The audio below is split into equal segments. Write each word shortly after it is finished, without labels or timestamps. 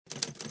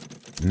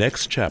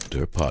Next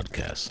Chapter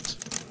Podcasts.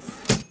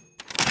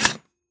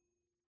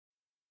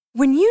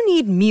 When you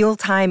need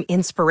mealtime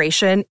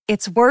inspiration,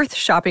 it's worth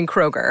shopping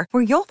Kroger,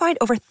 where you'll find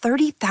over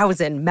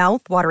 30,000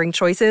 mouth-watering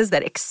choices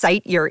that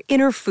excite your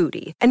inner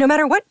foodie. And no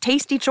matter what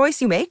tasty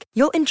choice you make,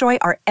 you'll enjoy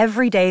our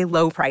everyday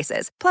low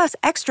prices, plus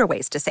extra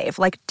ways to save,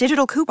 like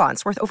digital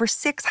coupons worth over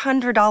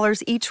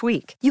 $600 each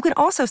week. You can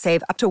also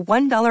save up to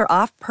 $1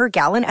 off per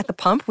gallon at the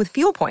pump with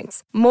fuel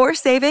points. More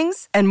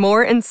savings and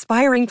more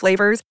inspiring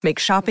flavors make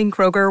shopping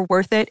Kroger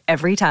worth it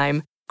every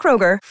time.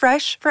 Kroger,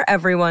 fresh for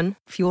everyone.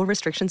 Fuel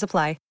restrictions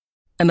apply.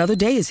 Another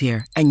day is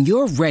here, and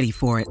you're ready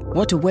for it.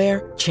 What to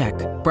wear? Check.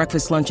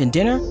 Breakfast, lunch, and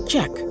dinner?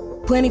 Check.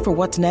 Planning for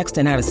what's next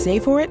and how to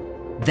save for it?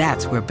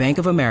 That's where Bank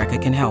of America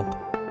can help.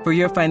 For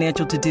your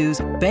financial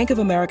to-dos, Bank of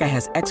America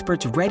has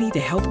experts ready to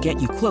help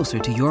get you closer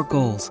to your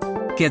goals.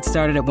 Get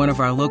started at one of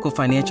our local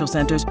financial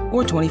centers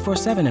or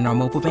 24/7 in our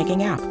mobile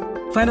banking app.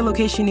 Find a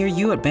location near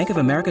you at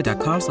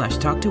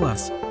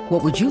bankofamerica.com/talktous.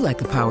 What would you like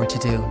the power to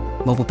do?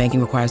 Mobile banking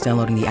requires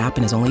downloading the app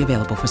and is only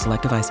available for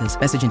select devices.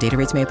 Message and data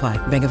rates may apply.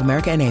 Bank of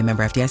America N.A.,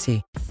 member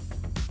FDIC.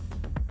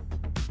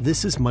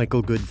 This is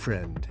Michael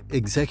Goodfriend,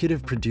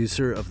 executive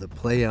producer of the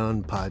Play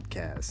On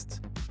podcasts.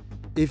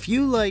 If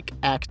you like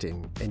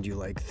acting and you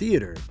like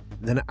theater,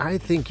 then I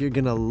think you're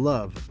going to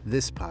love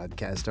this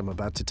podcast I'm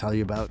about to tell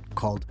you about,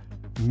 called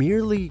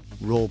Merely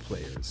Role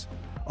Players,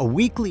 a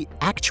weekly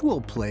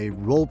actual play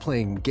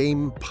role-playing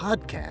game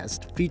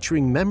podcast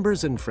featuring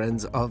members and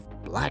friends of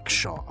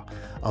Blackshaw,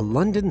 a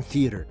London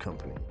theater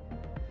company.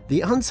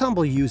 The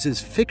ensemble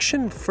uses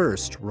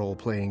fiction-first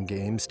role-playing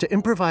games to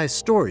improvise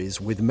stories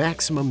with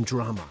maximum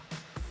drama.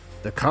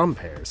 The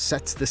compere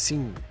sets the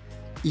scene.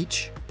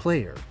 Each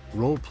player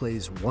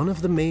role-plays one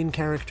of the main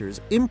characters,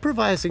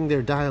 improvising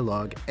their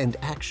dialogue and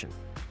action.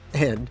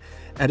 And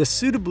at a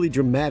suitably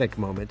dramatic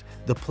moment,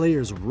 the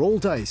players roll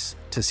dice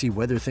to see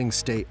whether things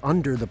stay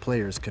under the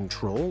player's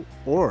control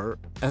or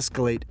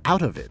escalate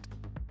out of it.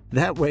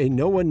 That way,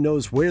 no one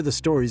knows where the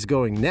story's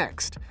going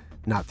next.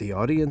 Not the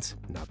audience,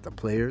 not the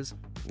players,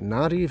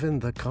 not even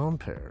the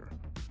compere.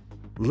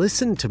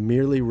 Listen to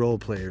Merely Role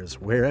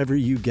Players wherever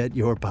you get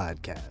your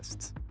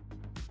podcasts.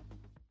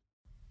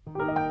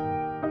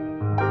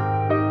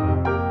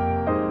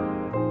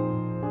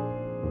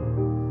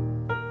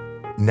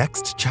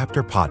 Next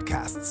Chapter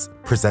Podcasts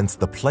presents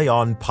the Play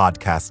On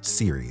podcast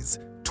series,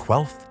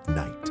 12th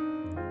Night.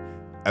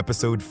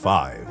 Episode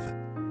 5,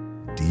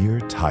 Dear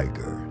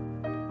Tiger.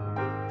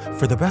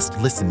 For the best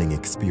listening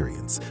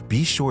experience,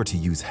 be sure to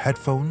use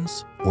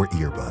headphones or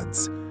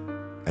earbuds.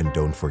 And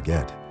don't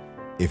forget,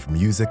 if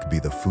music be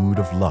the food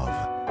of love,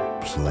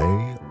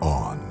 play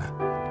on.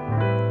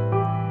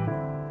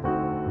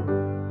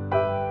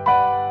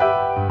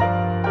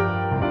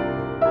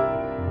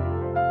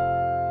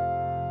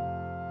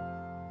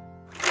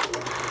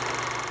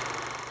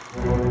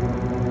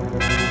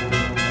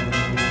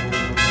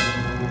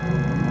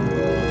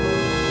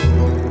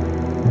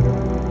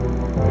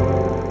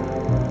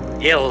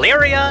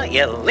 Illyria,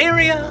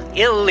 Illyria,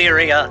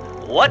 Illyria,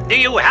 what do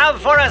you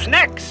have for us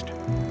next?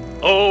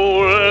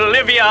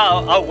 Olivia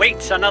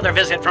awaits another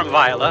visit from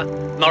Viola.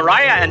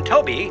 Mariah and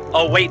Toby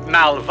await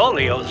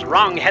Malvolio's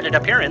wrong-headed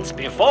appearance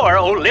before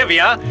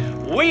Olivia.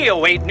 We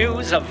await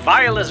news of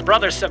Viola's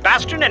brother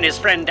Sebastian and his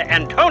friend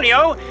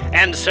Antonio,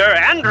 and Sir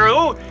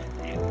Andrew.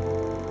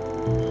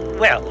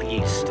 Well,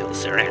 he's still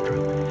Sir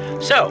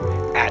Andrew.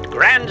 So, at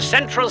Grand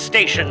Central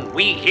Station,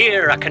 we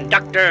hear a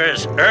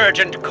conductor's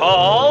urgent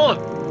call.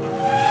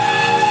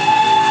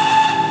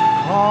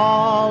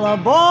 All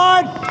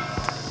aboard!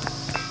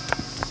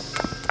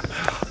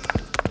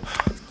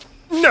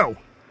 No!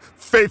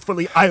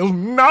 Faithfully, I'll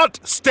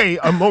not stay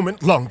a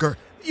moment longer.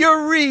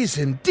 Your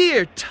reason,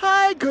 dear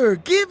Tiger,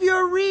 give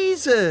your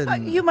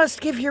reason. You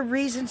must give your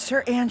reason,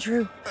 Sir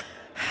Andrew.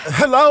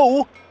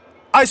 Hello?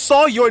 I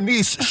saw your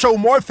niece show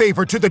more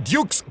favor to the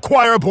Duke's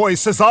choir boy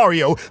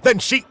Cesario than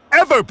she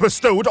ever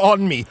bestowed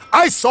on me.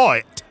 I saw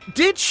it.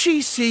 Did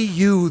she see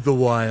you the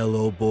while,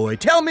 old boy?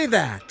 Tell me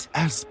that.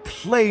 As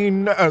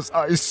plain as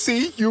I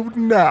see you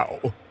now.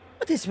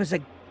 This was a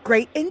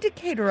great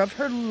indicator of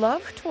her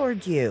love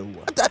toward you.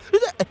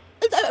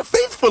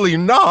 Faithfully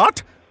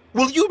not.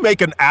 Will you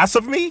make an ass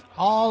of me?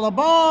 All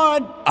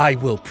aboard! I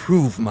will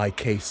prove my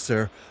case,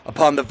 sir,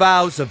 upon the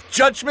vows of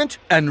judgment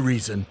and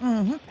reason.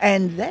 Mm-hmm.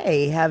 And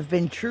they have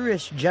been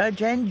truest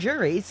judge and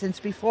jury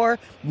since before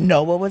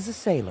Noah was a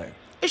sailor.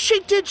 She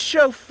did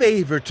show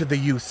favor to the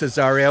youth,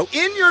 Cesario,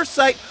 in your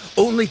sight,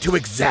 only to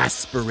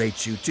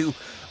exasperate you, to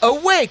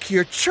awake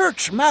your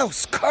church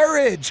mouse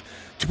courage,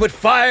 to put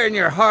fire in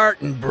your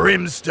heart and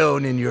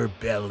brimstone in your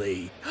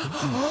belly.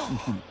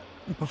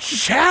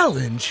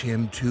 Challenge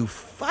him to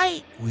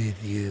fight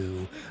with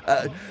you.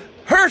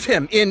 Hurt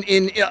him in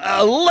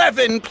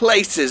 11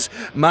 places.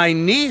 My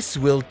niece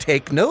will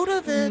take note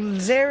of it.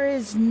 There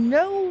is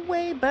no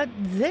way but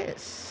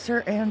this,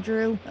 Sir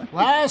Andrew.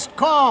 Last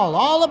call,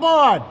 all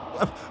aboard.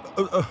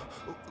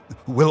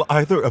 Will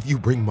either of you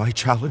bring my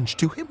challenge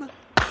to him?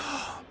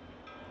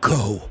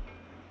 Go.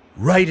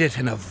 Write it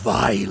in a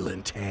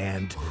violent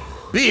hand.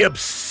 Be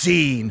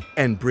obscene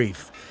and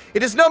brief.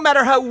 It is no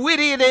matter how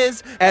witty it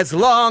is, as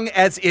long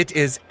as it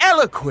is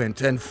eloquent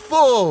and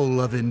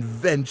full of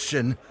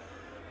invention.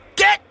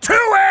 Get to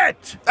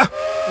it!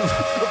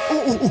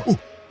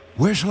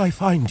 Where shall I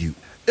find you?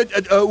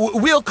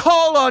 We'll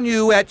call on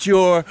you at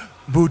your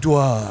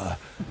boudoir.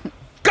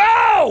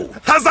 Go!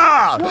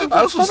 Huzzah!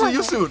 I shall see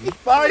you soon.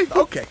 Bye.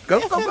 Okay,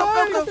 go.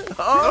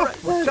 All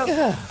right,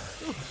 go.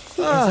 He's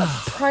a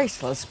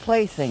priceless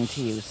plaything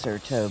to you, Sir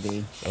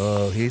Toby.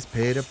 Oh, he's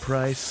paid a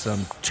price,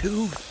 some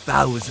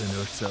 2,000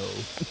 or so.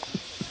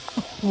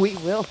 We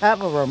will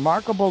have a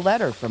remarkable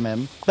letter from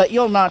him, but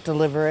you'll not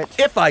deliver it.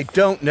 If I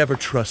don't, never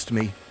trust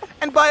me.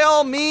 And by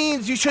all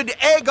means, you should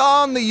egg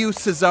on the youth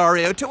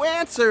Cesario to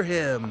answer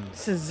him.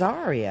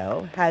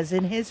 Cesario has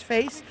in his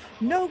face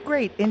no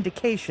great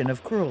indication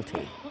of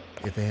cruelty.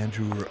 If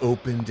Andrew were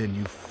opened and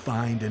you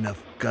find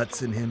enough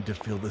guts in him to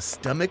fill the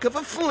stomach of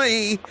a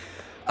flea,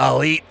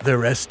 I'll eat the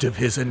rest of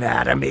his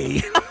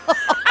anatomy.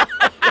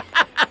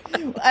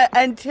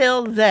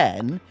 Until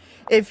then,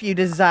 if you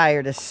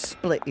desire to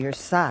split your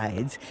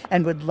sides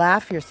and would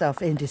laugh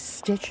yourself into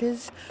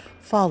stitches,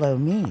 follow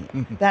me.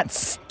 That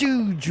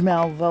stooge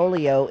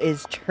Malvolio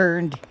is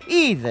turned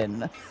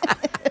heathen.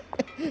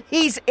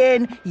 He's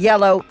in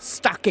yellow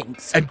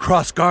stockings. And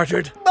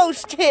cross-gartered?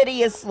 Most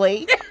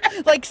hideously.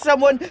 Like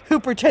someone who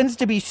pretends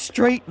to be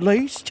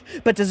straight-laced,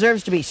 but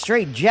deserves to be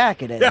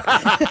straight-jacketed.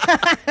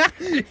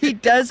 He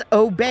does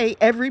obey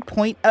every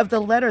point of the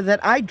letter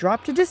that I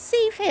drop to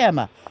deceive him.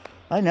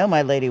 I know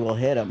my lady will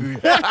hit him.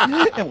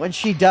 And when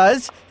she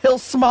does, he'll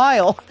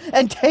smile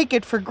and take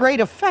it for great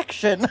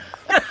affection.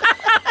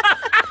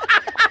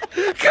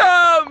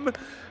 Come!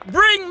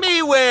 Bring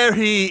me where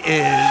he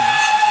is!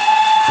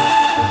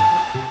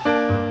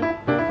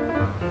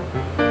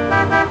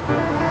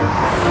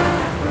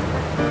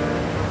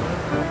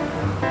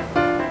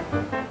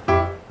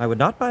 I would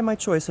not by my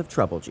choice have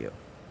troubled you.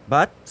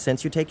 But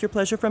since you take your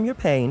pleasure from your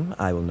pain,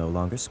 I will no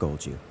longer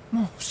scold you.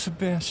 Oh,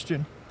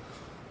 Sebastian,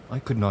 I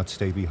could not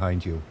stay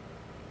behind you.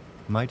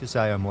 My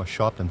desire more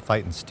sharp than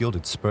fight and steel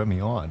did spur me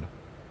on.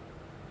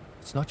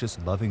 It's not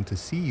just loving to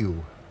see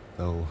you,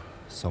 though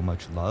so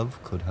much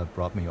love could have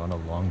brought me on a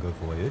longer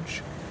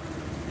voyage,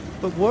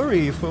 but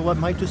worry for what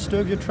might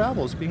disturb your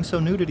travels, being so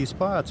new to these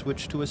parts,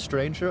 which to a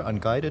stranger,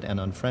 unguided and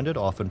unfriended,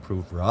 often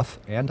prove rough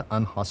and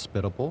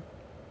unhospitable.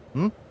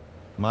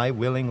 My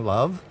willing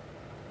love,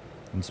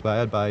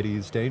 inspired by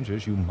these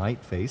dangers you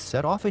might face,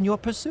 set off in your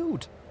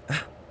pursuit.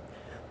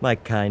 My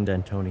kind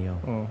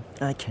Antonio,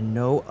 I can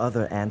no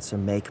other answer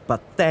make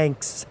but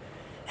thanks,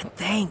 and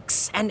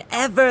thanks, and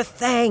ever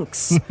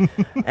thanks.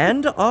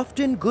 And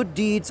often good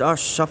deeds are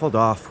shuffled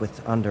off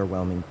with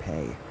underwhelming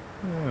pay.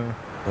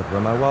 But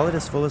where my wallet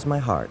is full as my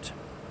heart,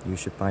 you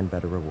should find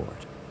better reward.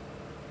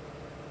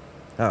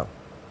 Oh,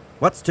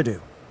 what's to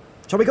do?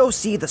 Shall we go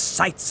see the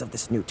sights of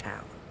this new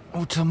town?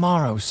 Oh,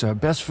 tomorrow, sir.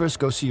 Best first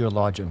go see your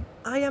lodging.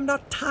 I am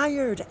not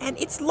tired, and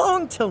it's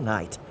long till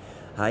night.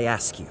 I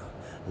ask you,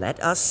 let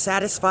us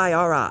satisfy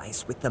our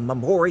eyes with the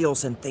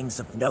memorials and things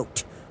of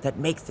note that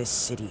make this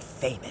city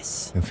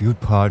famous. If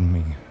you'd pardon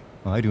me,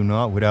 I do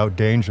not without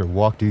danger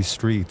walk these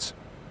streets.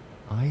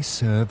 I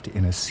served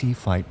in a sea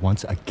fight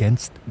once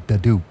against the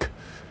Duke,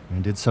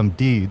 and did some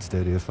deeds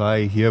that if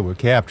I here were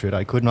captured,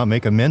 I could not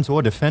make amends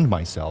or defend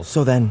myself.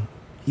 So then,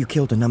 you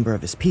killed a number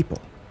of his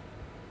people?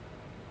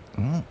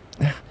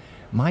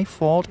 My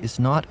fault is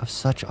not of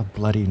such a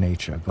bloody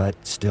nature,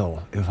 but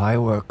still, if I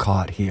were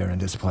caught here in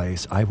this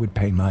place, I would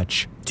pay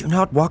much. Do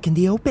not walk in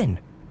the open.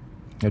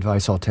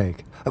 Advice I'll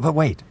take. But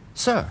wait,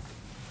 sir,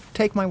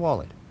 take my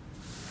wallet.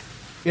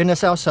 In the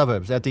south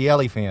suburbs, at the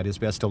Elephant is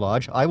best to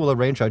lodge. I will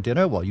arrange our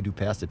dinner while you do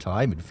pass the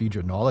time and feed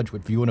your knowledge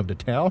with viewing of the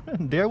town,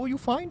 and there will you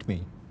find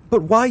me.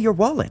 But why your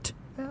wallet?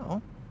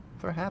 Well,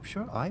 perhaps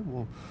your eye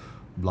will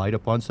light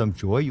upon some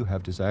joy you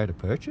have desire to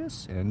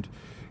purchase, and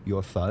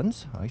your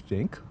funds, I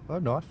think, are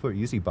not for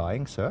easy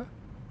buying, sir.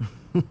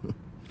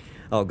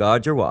 I'll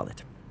guard your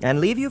wallet and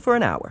leave you for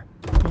an hour.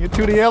 You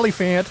to the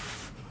Elephant.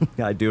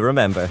 I do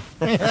remember.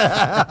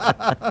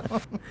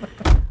 I've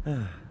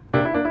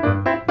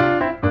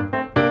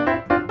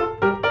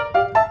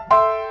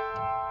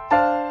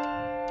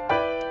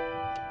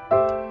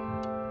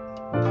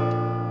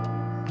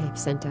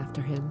sent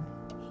after him.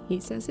 He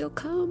says he'll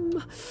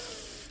come.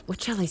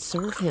 What shall I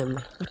serve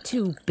him? What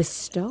to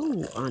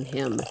bestow on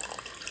him?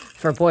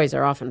 For boys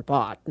are often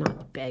bought,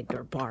 not begged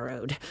or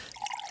borrowed.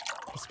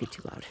 I speak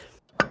too loud.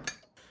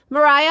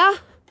 Mariah?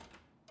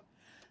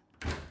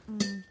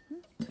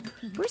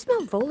 Where's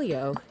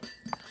Malvolio?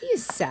 He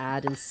is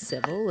sad and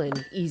civil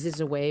and eases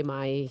away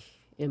my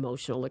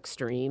emotional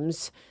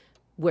extremes.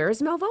 Where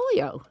is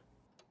Malvolio?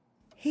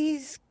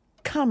 He's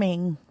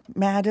coming,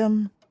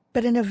 madam,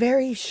 but in a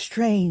very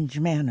strange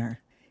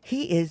manner.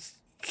 He is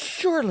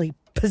surely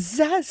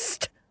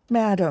possessed,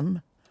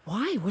 madam.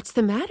 Why? What's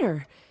the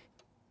matter?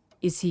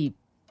 Is he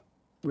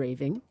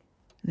raving?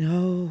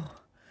 No,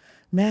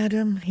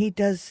 madam, he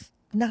does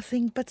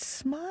nothing but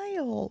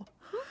smile.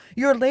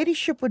 Your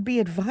ladyship would be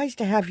advised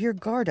to have your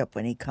guard up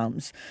when he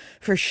comes,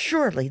 for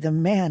surely the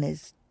man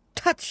is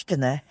touched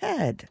in the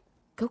head.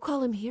 Go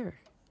call him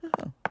here.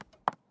 Oh.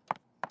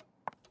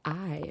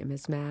 am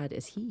as mad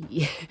as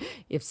he,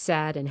 if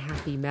sad and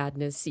happy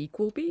madness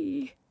equal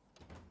be.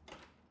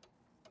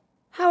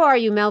 How are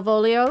you,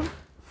 Malvolio?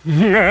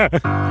 Huh?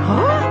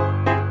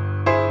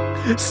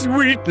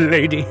 Sweet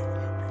lady.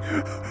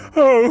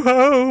 Ho,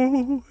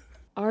 ho.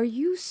 Are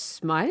you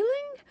smiling?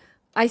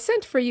 I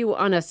sent for you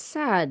on a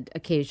sad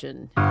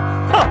occasion.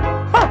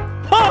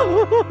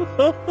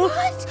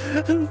 What?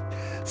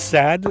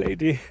 Sad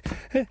lady.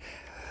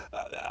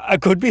 I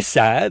could be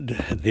sad.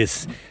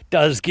 This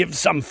does give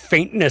some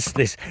faintness,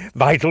 this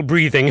vital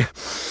breathing.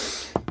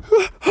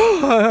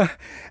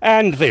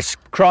 And this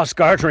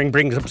cross-gartering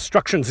brings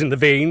obstructions in the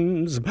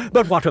veins.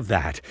 But what of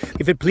that?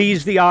 If it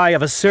please the eye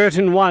of a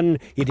certain one,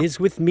 it is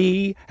with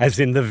me, as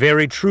in the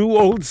very true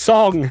old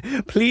song.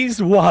 Please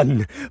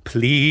one,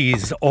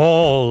 please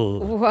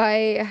all.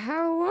 Why,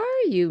 how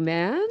are you,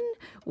 man?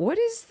 What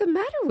is the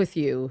matter with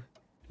you?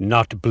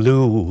 Not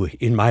blue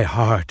in my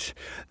heart,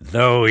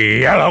 though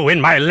yellow in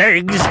my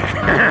legs.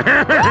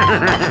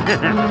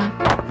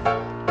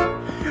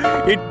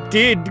 It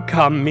did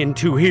come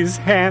into his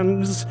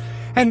hands,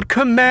 and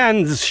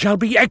commands shall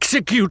be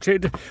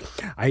executed.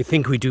 I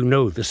think we do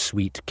know the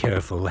sweet,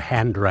 careful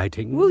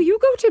handwriting. Will you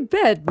go to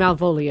bed,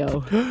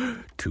 Malvolio?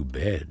 To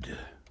bed?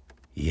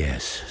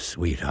 Yes,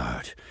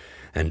 sweetheart.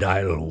 And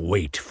I'll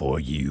wait for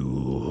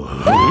you.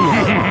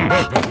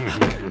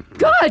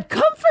 God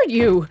comfort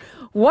you!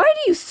 Why do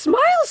you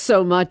smile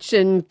so much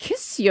and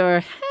kiss your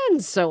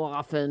hands so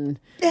often?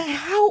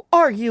 How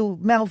are you,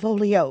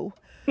 Malvolio?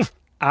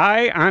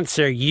 I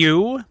answer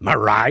you,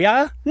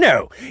 Mariah?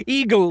 No,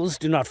 eagles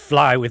do not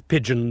fly with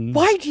pigeons.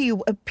 Why do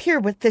you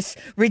appear with this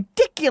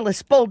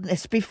ridiculous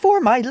boldness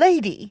before my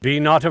lady? Be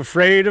not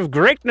afraid of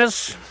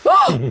greatness.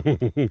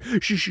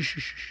 Shh, shh, shh,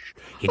 shh.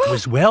 It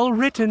was well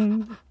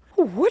written.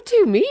 What do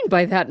you mean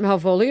by that,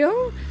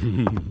 Malvolio?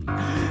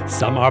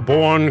 Some are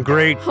born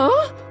great.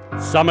 Huh?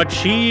 Some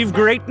achieve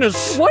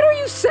greatness. What are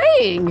you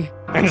saying?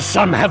 And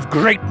some have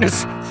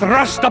greatness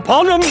thrust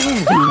upon them.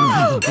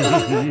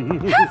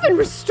 Heaven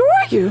restore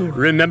you!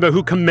 Remember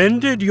who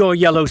commended your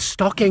yellow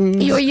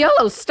stockings? Your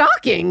yellow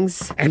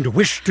stockings? And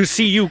wished to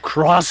see you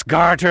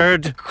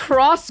cross-gartered?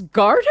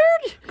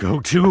 Cross-gartered? Go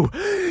to.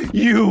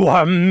 You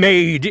are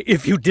made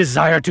if you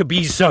desire to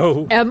be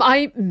so. Am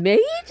I made?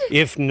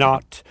 If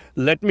not,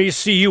 let me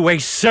see you a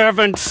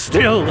servant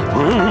still.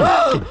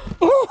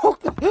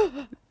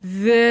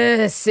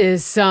 This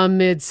is some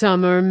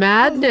midsummer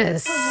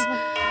madness.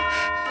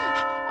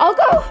 I'll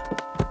go.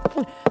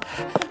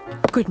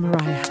 Good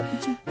Mariah.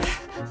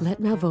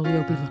 Let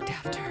Malvolio be looked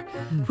after.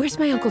 Where's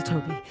my Uncle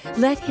Toby?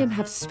 Let him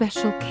have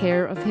special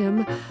care of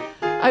him.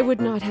 I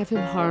would not have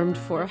him harmed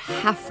for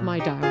half my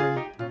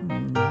dowry.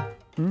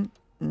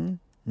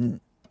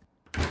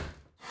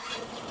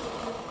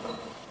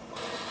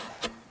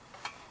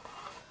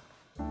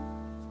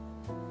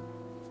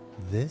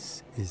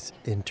 This is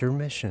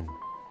Intermission.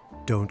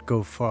 Don't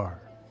go far.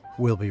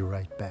 We'll be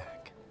right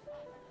back.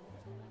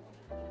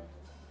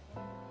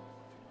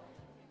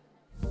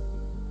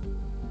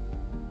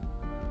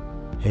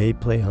 Hey,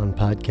 Play On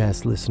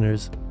Podcast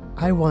listeners.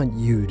 I want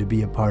you to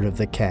be a part of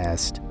the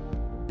cast.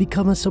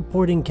 Become a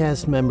supporting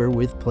cast member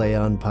with Play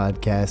On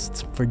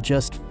Podcasts for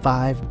just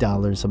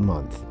 $5 a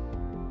month.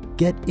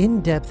 Get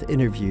in-depth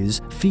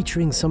interviews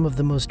featuring some of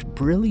the most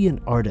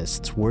brilliant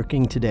artists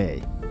working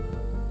today.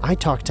 I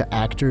talk to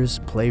actors,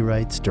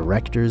 playwrights,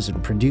 directors,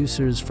 and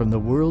producers from the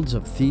worlds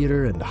of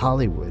theater and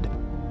Hollywood,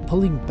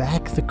 pulling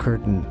back the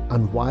curtain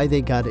on why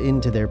they got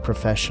into their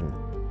profession,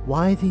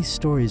 why these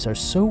stories are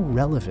so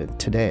relevant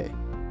today,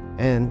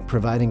 and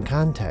providing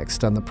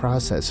context on the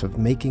process of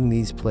making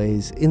these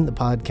plays in the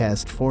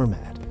podcast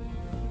format.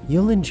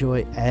 You'll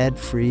enjoy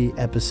ad-free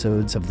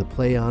episodes of the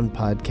Play On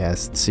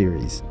Podcast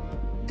series,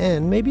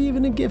 and maybe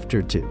even a gift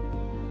or two.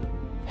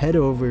 Head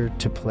over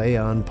to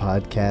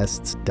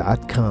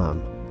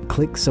playonpodcasts.com,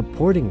 click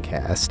Supporting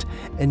Cast,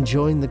 and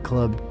join the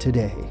club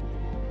today.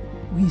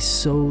 We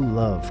so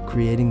love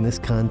creating this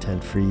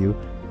content for you,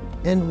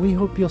 and we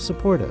hope you'll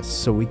support us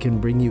so we can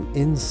bring you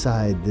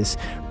inside this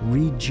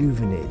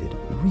rejuvenated,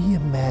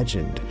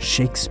 reimagined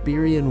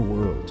Shakespearean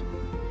world.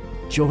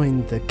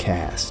 Join the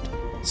cast.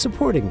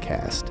 Supporting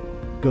Cast.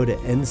 Go to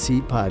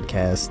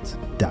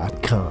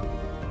ncpodcasts.com.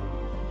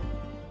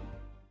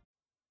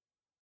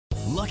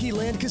 Lucky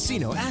Land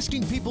Casino,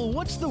 asking people,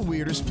 what's the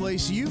weirdest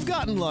place you've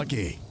gotten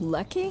lucky?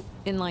 Lucky?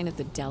 In line at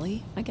the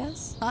deli, I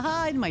guess?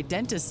 Aha, in my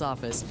dentist's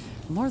office.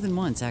 More than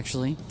once,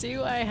 actually.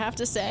 Do I have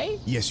to say?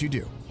 Yes, you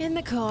do. In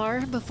the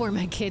car before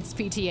my kids'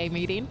 PTA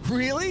meeting.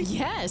 Really?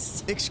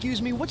 Yes.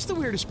 Excuse me, what's the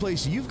weirdest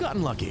place you've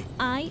gotten lucky?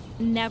 I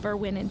never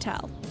win and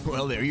tell.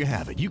 Well, there you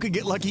have it. You can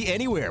get lucky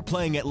anywhere,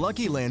 playing at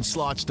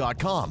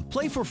LuckyLandSlots.com.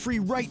 Play for free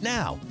right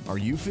now. Are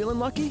you feeling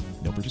lucky?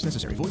 No purchase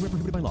necessary. Void where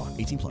prohibited by law.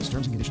 18+.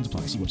 Terms and conditions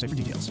apply. See website for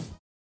details.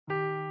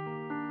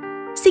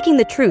 Seeking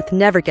the truth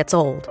never gets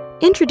old.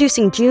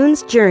 Introducing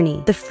June's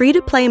Journey, the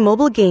free-to-play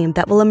mobile game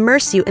that will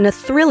immerse you in a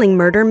thrilling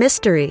murder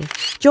mystery.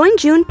 Join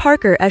June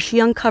Parker as she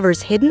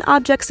uncovers hidden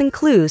objects and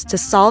clues to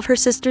solve her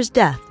sister's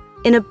death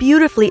in a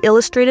beautifully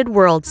illustrated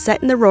world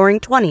set in the Roaring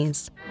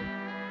 '20s.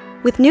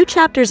 With new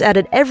chapters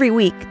added every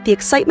week, the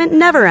excitement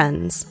never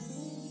ends.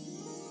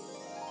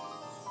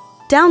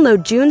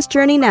 Download June's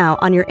Journey now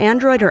on your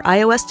Android or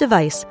iOS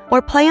device, or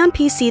play on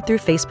PC through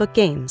Facebook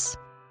Games.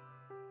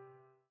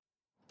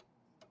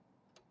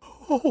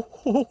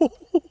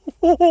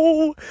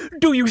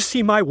 Do you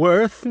see my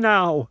worth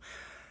now?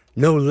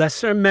 No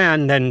lesser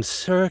man than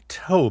Sir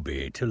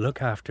Toby to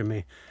look after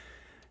me.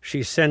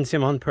 She sends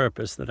him on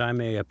purpose that I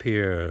may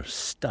appear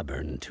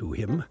stubborn to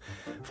him.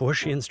 For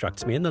she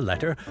instructs me in the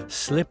letter,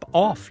 slip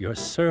off your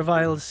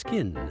servile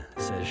skin,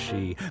 says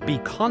she. Be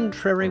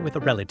contrary with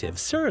a relative,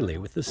 surly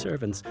with the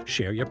servants.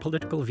 Share your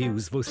political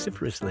views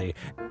vociferously.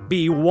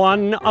 Be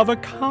one of a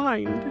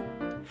kind.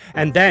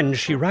 And then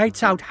she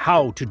writes out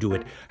how to do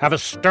it. Have a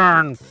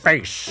stern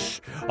face,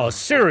 a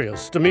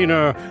serious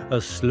demeanor, a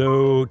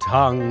slow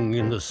tongue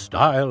in the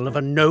style of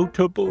a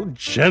notable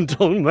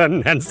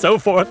gentleman, and so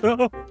forth.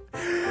 Oh,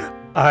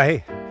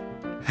 I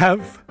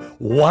have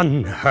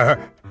won her.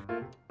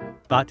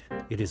 But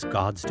it is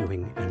God's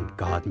doing, and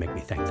God make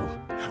me thankful.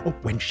 Oh,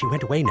 when she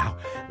went away now,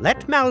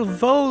 let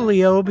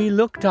Malvolio be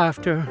looked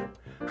after.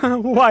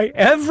 Why,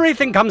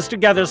 everything comes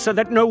together so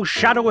that no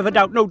shadow of a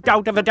doubt, no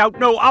doubt of a doubt,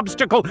 no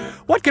obstacle.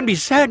 What can be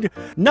said?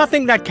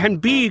 Nothing that can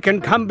be can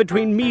come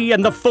between me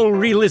and the full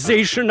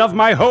realization of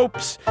my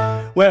hopes.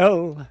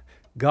 Well,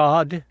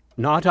 God,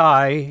 not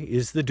I,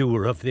 is the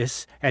doer of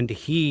this, and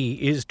he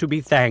is to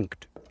be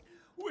thanked.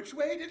 Which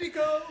way did he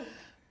go?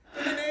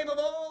 In the name of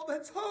all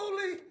that's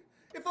holy,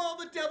 if all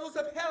the devils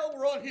of hell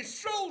were on his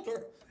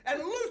shoulder,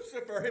 and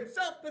Lucifer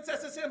himself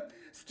possesses him,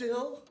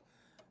 still,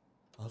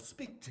 I'll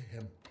speak to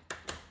him.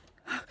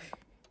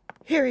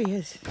 Here he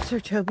is,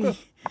 Sir Toby.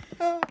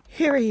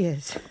 Here he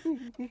is.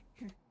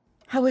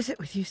 How is it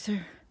with you,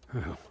 sir?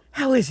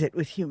 How is it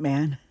with you,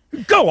 man?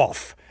 Go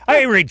off!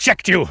 I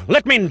reject you!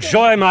 Let me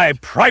enjoy my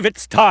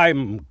private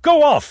time!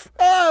 Go off!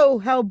 Oh,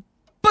 how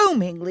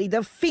boomingly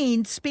the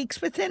fiend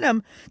speaks within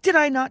him. Did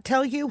I not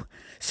tell you?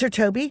 Sir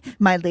Toby,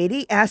 my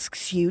lady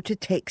asks you to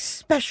take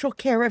special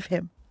care of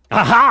him.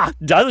 Aha!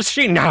 Does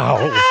she now?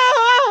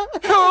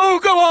 Oh,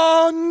 go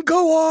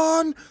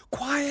on.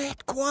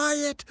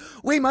 Quiet.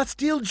 We must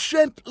deal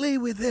gently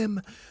with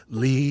him.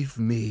 Leave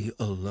me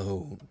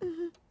alone.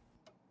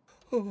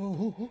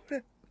 Oh.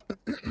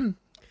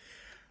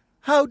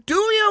 How do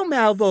you,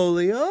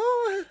 Malvolio?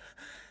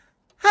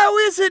 How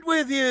is it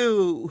with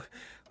you?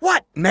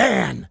 What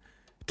man?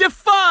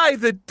 Defy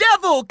the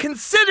devil!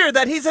 Consider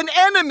that he's an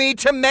enemy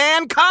to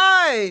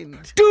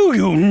mankind! Do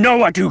you know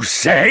what you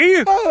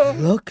say?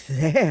 Look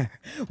there.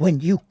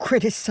 When you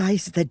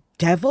criticize the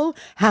devil,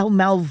 how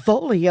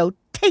Malvolio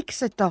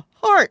takes it to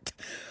heart.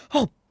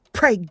 Oh,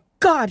 pray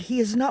God he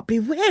is not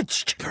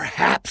bewitched.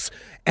 Perhaps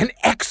an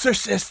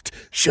exorcist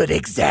should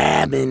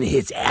examine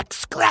his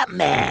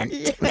excrement.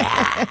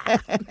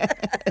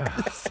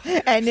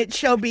 And it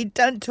shall be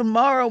done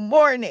tomorrow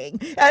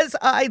morning, as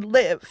I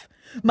live.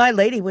 My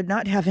lady would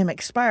not have him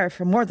expire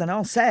for more than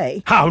I'll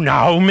say. How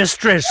now,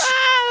 mistress?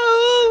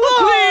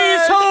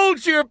 Please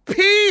hold your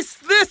peace.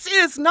 This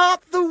is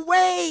not the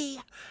way.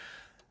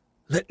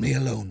 Let me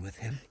alone with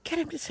him. Get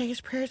him to say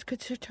his prayers,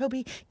 good Sir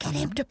Toby. Get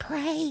him to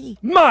pray.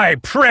 My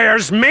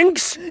prayers,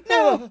 minx?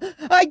 No,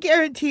 I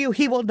guarantee you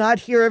he will not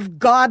hear of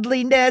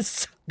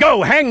godliness.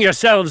 Go hang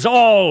yourselves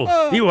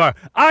all! You are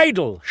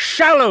idle,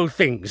 shallow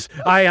things.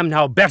 I am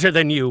now better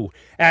than you,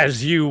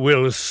 as you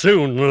will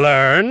soon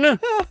learn.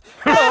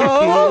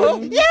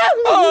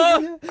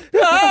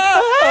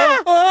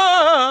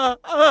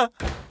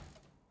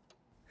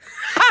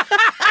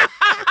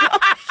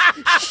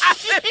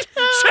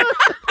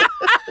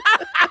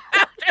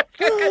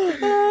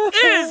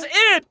 Is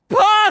it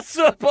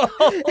possible?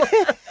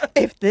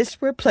 If this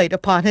were played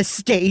upon a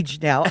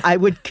stage now, I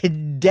would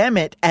condemn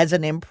it as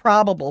an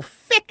improbable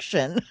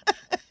fiction.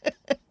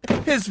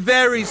 His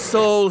very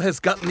soul has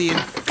gotten the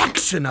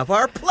infection of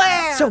our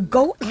plan. So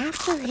go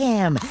after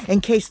him, in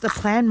case the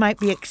plan might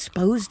be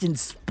exposed and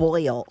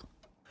spoil.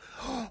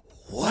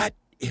 What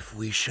if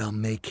we shall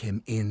make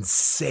him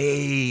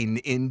insane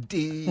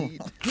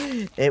indeed?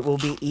 It will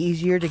be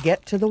easier to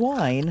get to the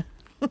wine.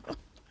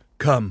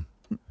 Come,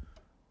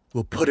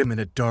 we'll put him in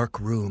a dark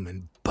room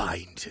and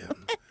bind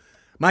him.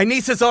 My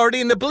niece is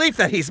already in the belief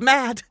that he's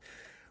mad.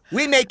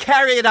 We may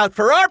carry it out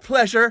for our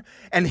pleasure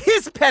and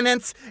his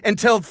penance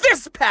until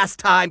this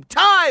pastime,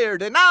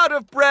 tired and out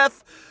of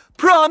breath,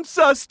 prompts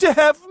us to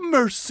have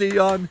mercy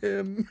on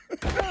him.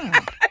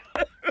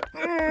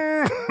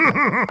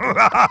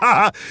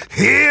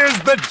 Here's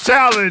the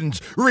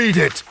challenge. Read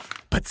it.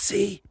 But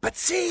see.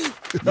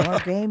 More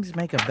games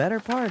make a better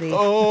party.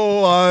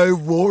 Oh, I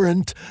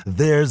warrant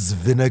there's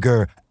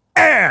vinegar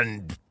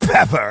and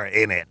pepper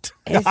in it.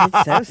 Is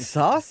it so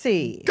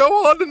saucy? Go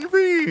on and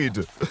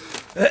read.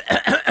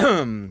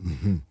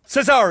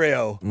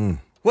 Cesario,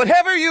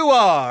 whatever you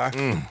are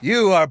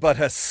but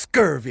a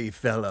scurvy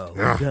fellow.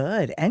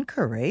 Good and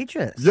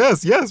courageous.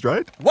 Yes,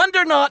 right?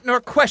 Wonder not nor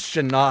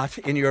question not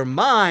in your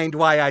mind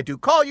why I do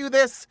call you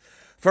this,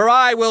 for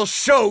I will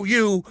show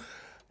you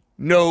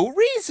no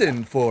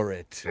reason for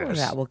it. Well,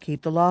 that will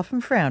keep the law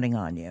from frowning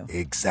on you.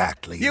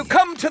 Exactly. You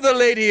come to the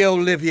Lady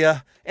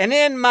Olivia, and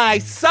in my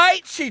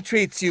sight she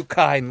treats you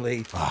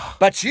kindly.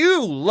 But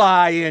you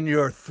lie in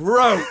your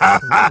throat.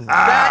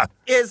 That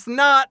is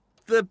not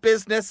the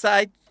business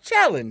I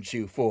challenge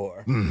you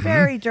for.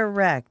 Very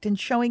direct and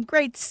showing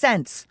great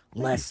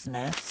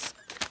senselessness.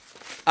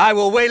 I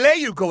will waylay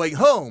you going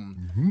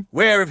home,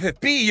 where if it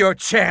be your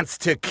chance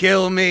to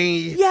kill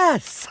me...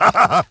 Yes!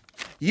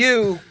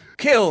 You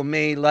kill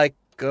me like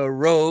a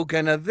rogue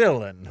and a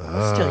villain.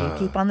 Still, you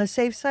keep on the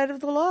safe side of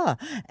the law,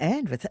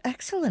 and with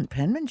excellent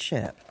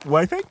penmanship.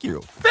 Why, thank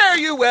you. Fare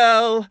you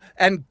well,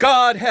 and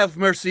God have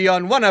mercy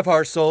on one of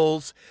our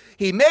souls.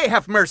 He may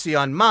have mercy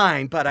on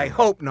mine, but I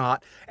hope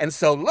not, and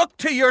so look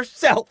to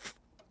yourself.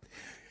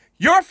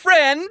 Your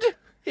friend,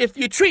 if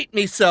you treat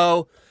me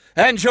so,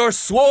 and your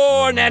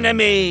sworn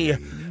enemy,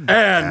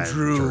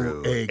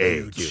 Andrew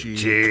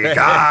Aguecheek.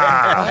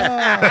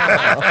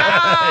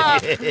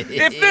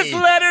 If this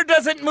letter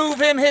doesn't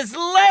move him, his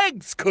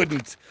legs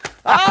couldn't.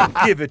 I'll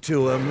give it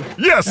to him.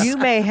 Yes! You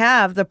may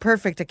have the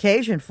perfect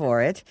occasion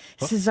for it.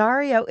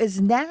 Cesario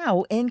is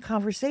now in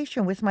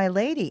conversation with my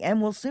lady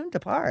and will soon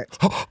depart.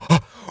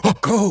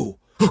 Go,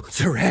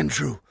 Sir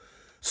Andrew.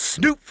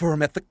 Snoop for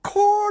him at the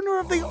corner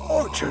of the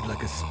orchard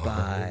like a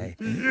spy.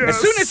 Yes.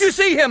 As soon as you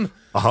see him,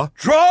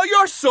 draw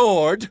your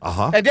sword,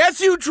 and as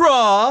you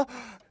draw,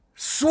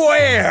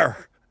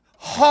 swear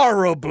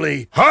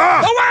horribly.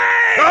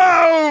 Away!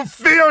 Oh,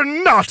 fear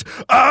not!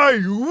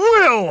 I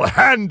will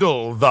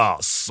handle the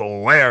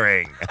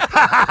swearing.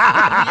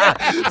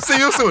 See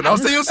you soon. I'll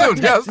see you soon.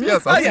 Yes,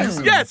 yes. I'll see you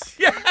soon. Yes.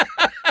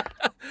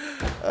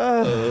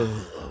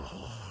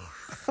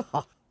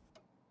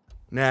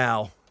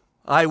 Now,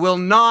 I will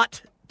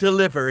not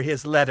deliver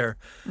his letter,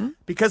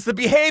 because the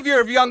behavior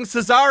of young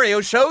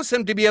Cesario shows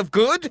him to be of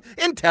good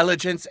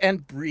intelligence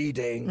and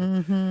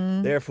breeding.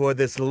 Therefore,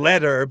 this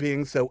letter,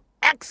 being so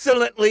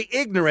excellently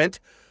ignorant,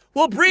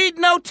 will breed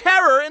no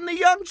terror in the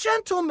young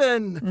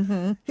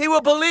gentleman. He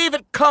will believe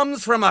it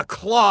comes from a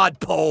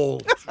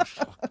clodpole.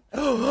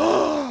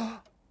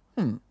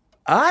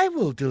 I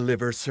will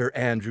deliver Sir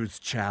Andrew's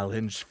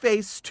challenge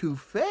face to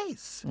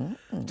face.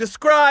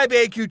 Describe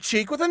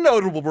Aguecheek with a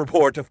notable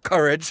report of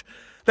courage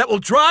that will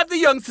drive the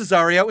young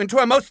Cesario into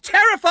a most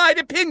terrified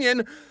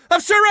opinion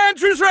of Sir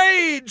Andrew's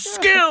rage,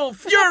 skill,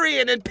 fury,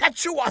 and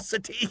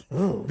impetuosity.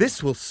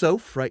 This will so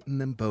frighten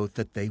them both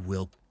that they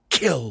will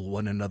kill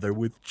one another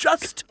with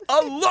just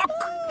a look.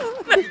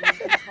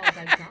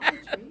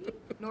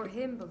 Nor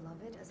him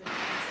beloved, as it can say,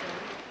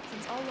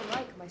 since all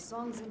alike my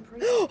songs and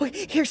praise.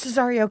 Here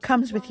Cesario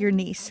comes with your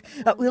niece.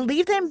 We'll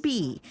leave them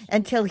be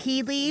until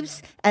he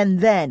leaves, and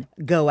then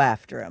go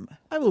after him.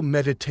 I will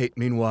meditate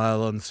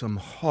meanwhile on some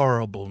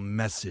horrible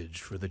message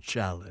for the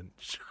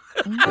challenge.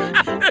 I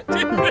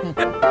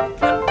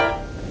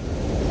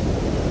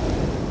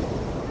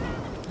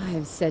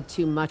have said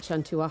too much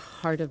unto a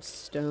heart of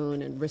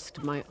stone and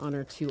risked my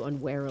honor too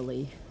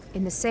unwarily.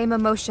 In the same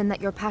emotion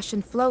that your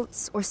passion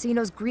floats,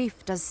 Orsino's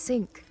grief does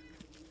sink.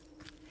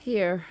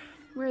 Here,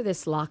 wear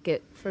this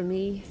locket for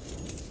me.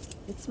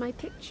 It's my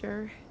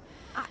picture.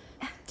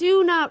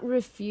 Do not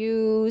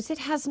refuse. It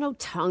has no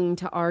tongue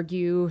to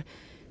argue.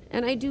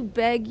 And I do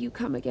beg you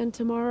come again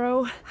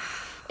tomorrow.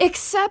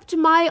 Accept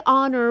my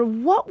honor.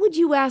 What would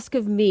you ask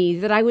of me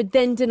that I would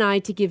then deny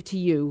to give to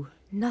you?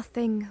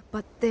 Nothing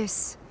but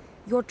this.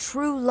 Your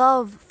true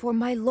love for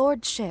my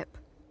lordship.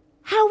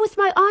 How with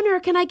my honor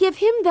can I give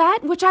him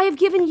that which I have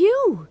given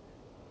you?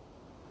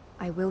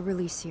 I will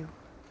release you.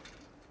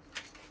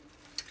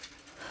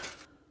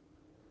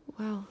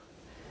 Well,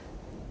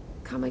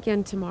 come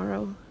again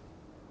tomorrow.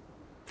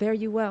 Fare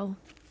you well.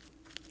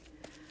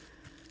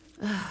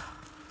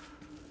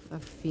 A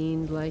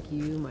fiend like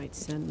you might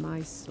send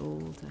my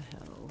soul to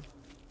hell.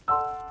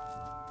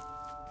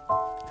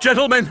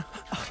 Gentlemen,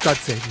 God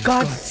save you.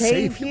 God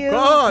save you.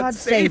 God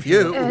save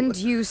you. And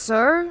you,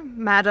 sir,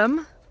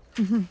 madam.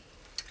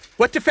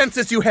 What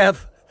defenses you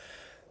have,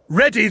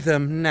 ready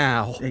them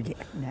now.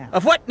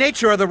 Of what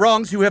nature are the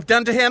wrongs you have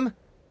done to him?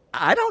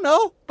 I don't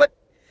know, but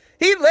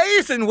he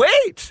lays in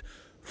wait,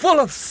 full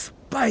of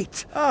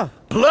spite,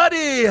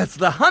 bloody as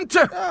the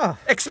hunter,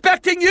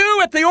 expecting you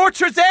at the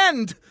orchard's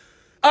end.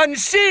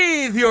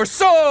 Unsheathe your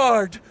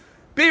sword.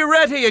 Be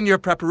ready in your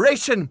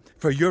preparation,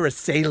 for your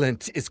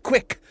assailant is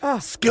quick,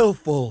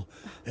 skillful,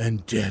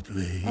 and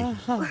deadly.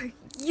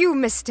 You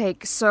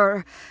mistake,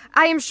 sir.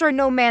 I am sure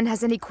no man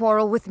has any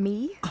quarrel with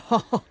me.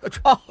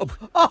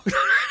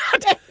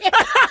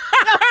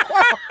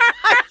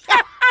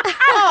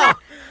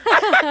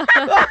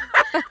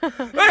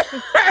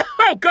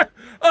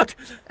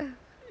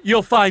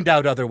 You'll find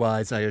out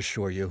otherwise, I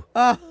assure you.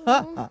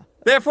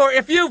 Therefore,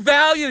 if you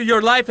value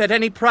your life at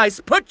any price,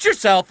 put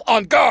yourself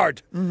on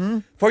guard.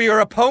 For your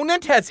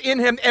opponent has in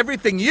him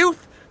everything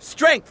youth,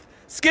 strength,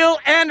 skill,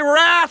 and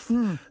wrath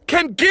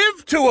can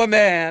give to a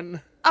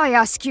man. I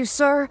ask you,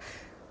 sir,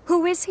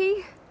 who is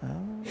he?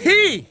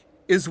 He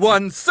is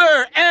one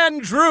Sir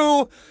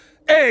Andrew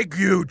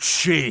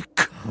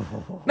Aguecheek.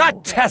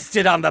 Not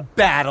tested on the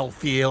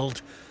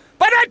battlefield,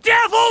 but a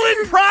devil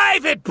in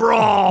private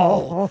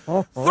brawl.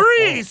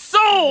 3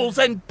 souls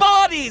and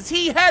bodies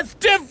he has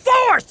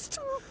divorced.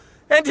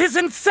 And his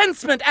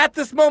incensement at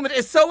this moment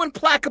is so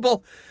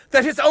implacable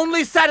that his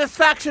only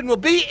satisfaction will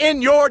be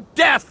in your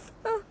death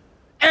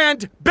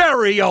and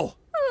burial.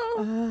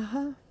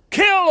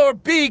 Kill or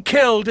be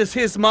killed is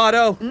his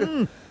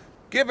motto.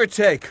 Give or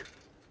take.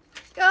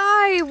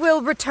 I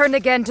will return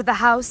again to the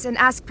house and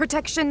ask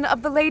protection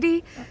of the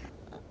lady.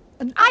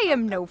 I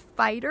am no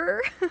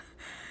fighter.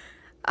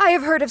 I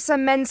have heard of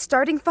some men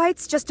starting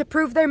fights just to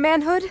prove their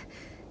manhood.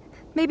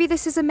 Maybe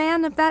this is a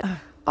man of that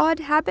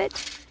odd habit?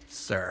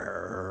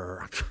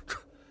 Sir,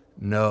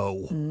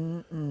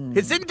 no.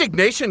 His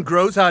indignation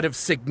grows out of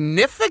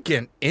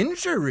significant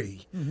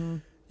injury.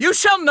 You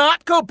shall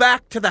not go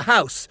back to the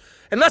house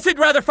unless he'd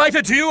rather fight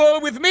a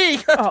duel with me.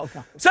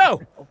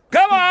 So,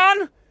 come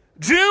on.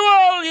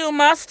 Duel you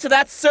must,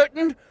 that's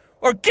certain,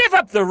 or give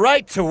up the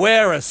right to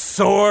wear a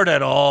sword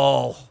at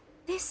all.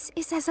 This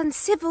is as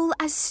uncivil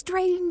as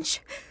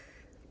strange.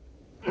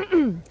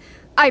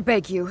 I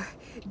beg you,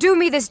 do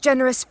me this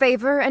generous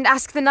favor and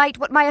ask the knight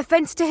what my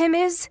offense to him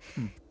is.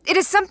 It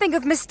is something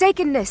of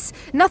mistakenness,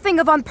 nothing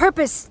of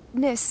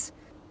on-purposeness.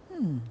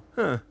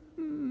 I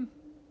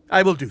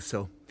will do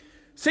so.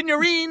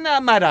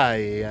 Signorina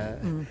Maria,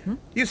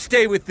 you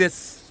stay with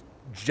this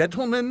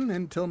gentleman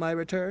until my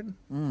return?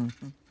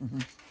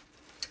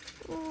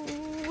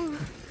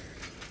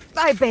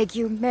 I beg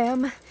you,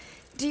 ma'am.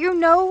 Do you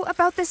know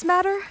about this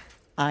matter?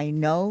 I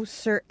know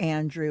Sir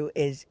Andrew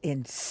is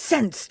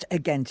incensed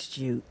against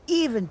you,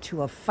 even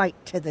to a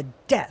fight to the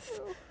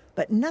death,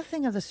 but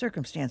nothing of the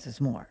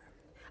circumstances more.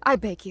 I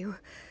beg you.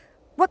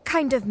 What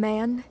kind of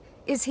man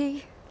is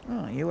he?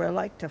 Oh, you are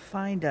like to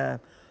find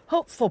a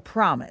hopeful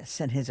promise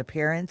in his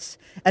appearance,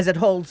 as it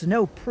holds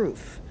no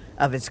proof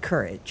of his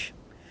courage.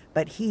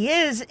 But he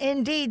is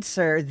indeed,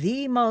 sir,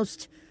 the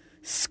most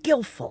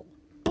skillful,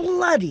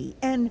 bloody,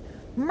 and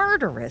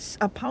murderous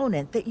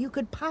opponent that you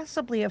could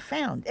possibly have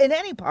found in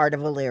any part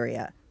of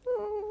Illyria.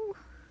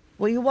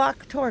 Will you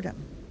walk toward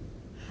him?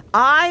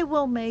 I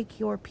will make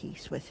your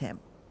peace with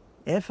him,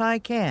 if I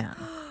can.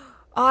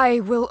 I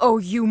will owe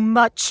you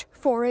much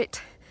for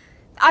it.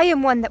 I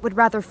am one that would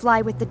rather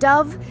fly with the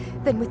dove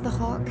than with the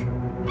hawk.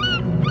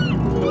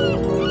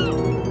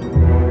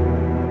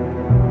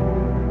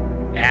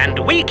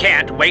 And we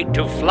can't wait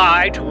to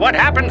fly to what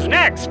happens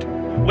next.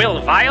 Will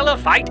Viola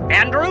fight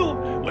Andrew?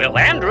 Will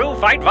Andrew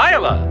fight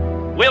Viola?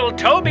 Will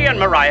Toby and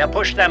Mariah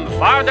push them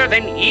farther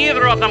than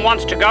either of them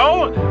wants to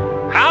go?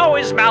 How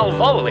is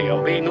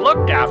Malvolio being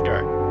looked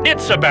after? Did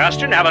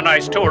Sebastian have a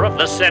nice tour of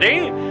the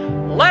city?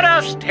 Let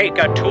us take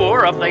a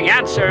tour of the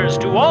answers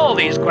to all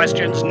these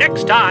questions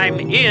next time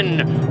in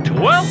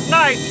 12th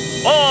Night,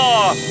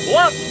 or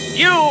What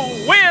You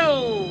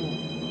Will!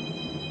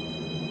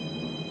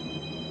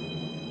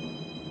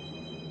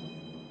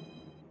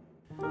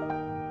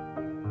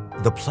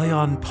 The Play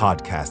On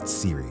podcast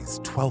series,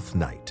 12th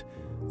Night,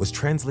 was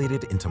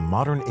translated into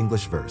modern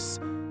English verse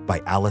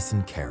by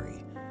Allison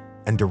Carey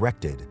and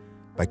directed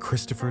by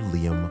Christopher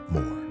Liam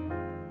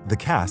Moore. The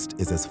cast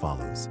is as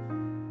follows: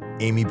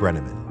 Amy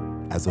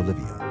Brenneman as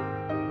Olivia,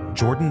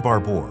 Jordan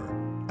Barbour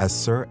as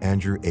Sir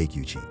Andrew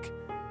Aguecheek,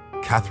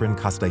 Catherine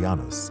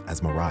Castellanos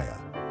as Mariah,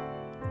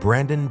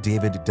 Brandon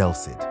David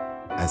Delcid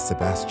as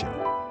Sebastian,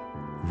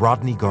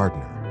 Rodney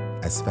Gardner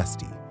as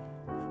Festi,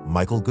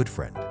 Michael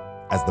Goodfriend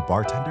as the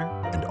bartender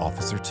and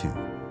Officer 2,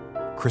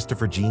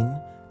 Christopher Jean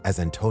as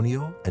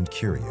Antonio and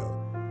Curio,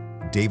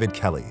 David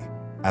Kelly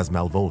as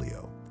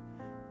Malvolio,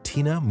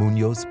 Tina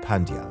Munoz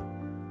Pandya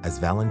as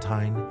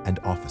Valentine and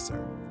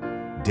Officer,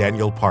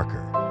 Daniel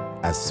Parker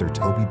as Sir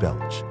Toby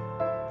Belch,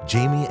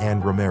 Jamie Ann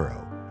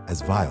Romero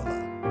as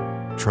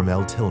Viola,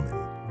 Tremel Tillman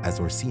as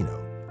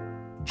Orsino,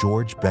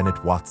 George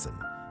Bennett Watson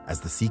as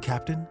the Sea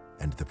Captain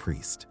and the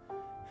Priest.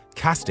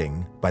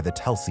 Casting by the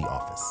Telsey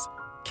Office,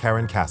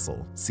 Karen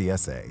Castle,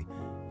 CSA,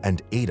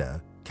 and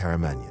Ada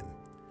Karamanyan.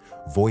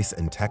 Voice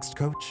and text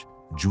coach,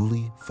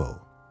 Julie Foe.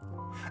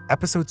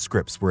 Episode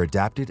scripts were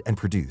adapted and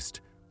produced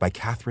by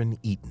Catherine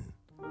Eaton.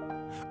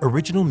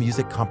 Original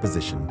music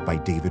composition by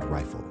David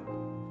Reifel.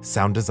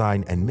 Sound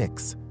design and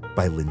mix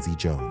by Lindsay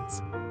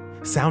Jones.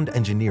 Sound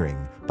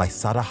engineering by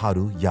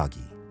Sadaharu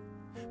Yagi.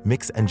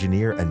 Mix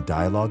engineer and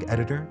dialogue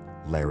editor,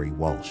 Larry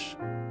Walsh.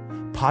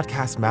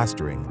 Podcast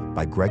mastering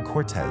by Greg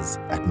Cortez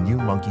at New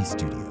Monkey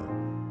Studio.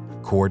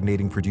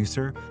 Coordinating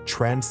producer,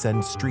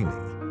 Transcend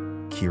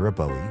Streaming, Kira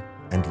Bowie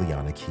and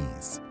Liana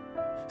Keys.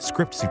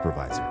 Script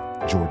supervisor,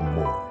 Jordan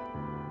Moore.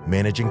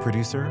 Managing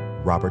producer,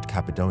 Robert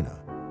Capadona.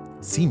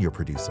 Senior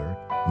producer,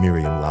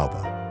 Miriam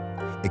Lauba.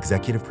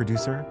 Executive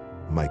producer,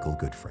 Michael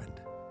Goodfriend.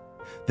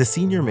 The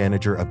Senior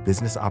Manager of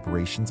Business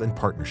Operations and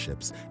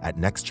Partnerships at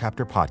Next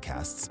Chapter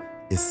Podcasts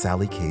is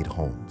Sally Cade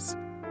Holmes.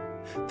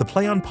 The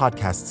Play On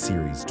Podcast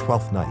series,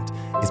 12th Night,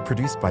 is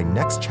produced by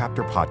Next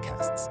Chapter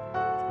Podcasts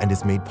and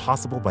is made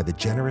possible by the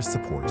generous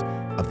support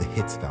of the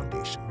Hits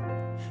Foundation.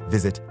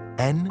 Visit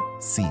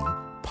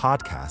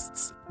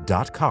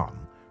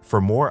ncpodcasts.com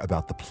for more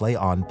about the Play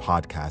On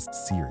podcast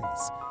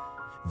series.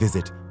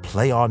 Visit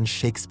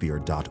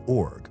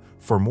playonshakespeare.org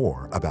for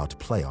more about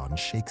Play on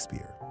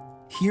Shakespeare.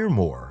 Hear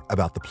more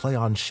about the Play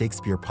on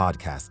Shakespeare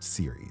podcast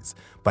series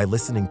by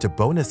listening to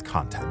bonus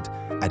content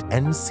at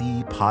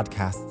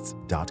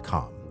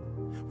ncpodcasts.com,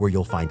 where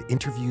you'll find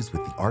interviews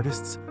with the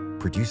artists,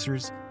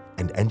 producers,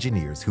 and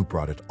engineers who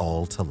brought it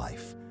all to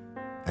life.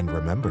 And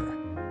remember,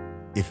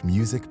 if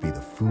music be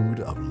the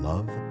food of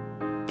love,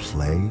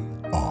 play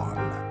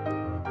on.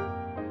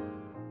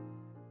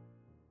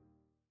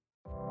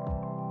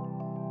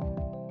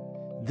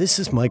 This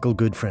is Michael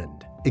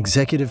Goodfriend,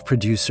 executive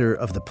producer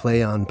of the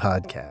Play On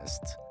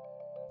podcasts.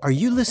 Are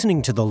you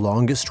listening to the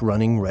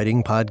longest-running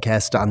writing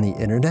podcast on the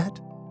internet?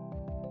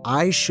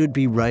 I Should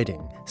Be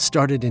Writing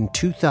started in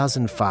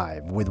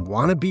 2005 with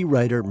wannabe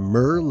writer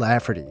Mur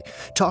Lafferty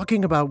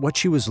talking about what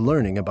she was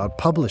learning about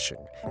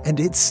publishing, and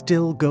it's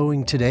still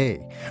going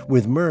today,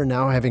 with Mur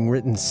now having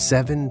written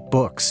 7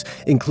 books,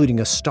 including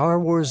a Star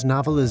Wars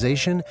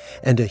novelization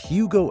and a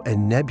Hugo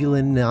and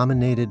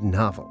Nebula-nominated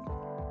novel.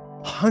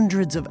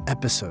 Hundreds of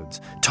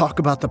episodes talk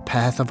about the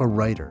path of a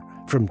writer,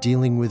 from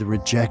dealing with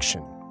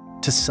rejection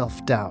to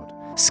self-doubt,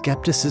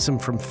 skepticism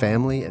from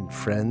family and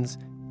friends,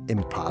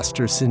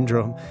 imposter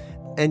syndrome,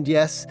 and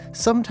yes,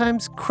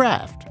 sometimes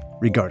craft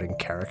regarding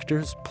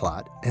characters,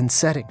 plot, and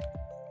setting.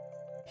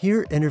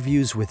 Hear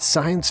interviews with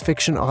science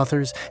fiction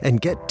authors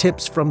and get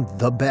tips from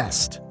the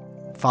best.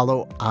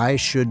 Follow I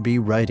Should Be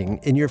Writing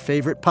in your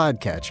favorite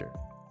podcatcher.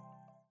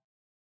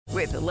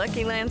 With the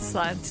Lucky Land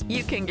Slots,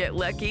 you can get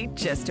lucky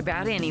just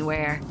about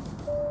anywhere.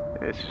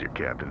 This is your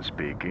captain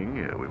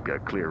speaking. We've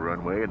got clear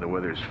runway and the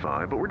weather's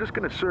fine, but we're just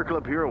going to circle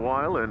up here a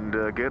while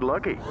and get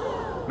lucky.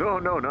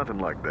 No, nothing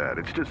like that.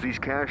 It's just these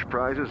cash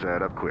prizes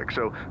add up quick.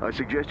 So I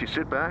suggest you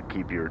sit back,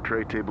 keep your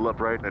tray table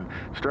upright, and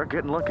start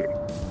getting lucky.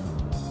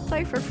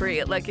 Play for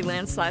free at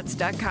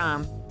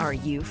LuckyLandSlots.com. Are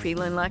you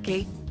feeling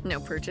lucky? No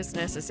purchase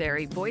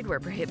necessary. Void where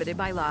prohibited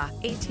by law.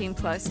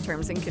 18+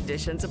 terms and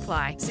conditions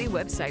apply. See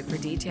website for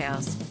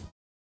details.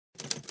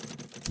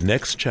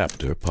 Next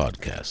Chapter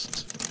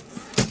Podcasts.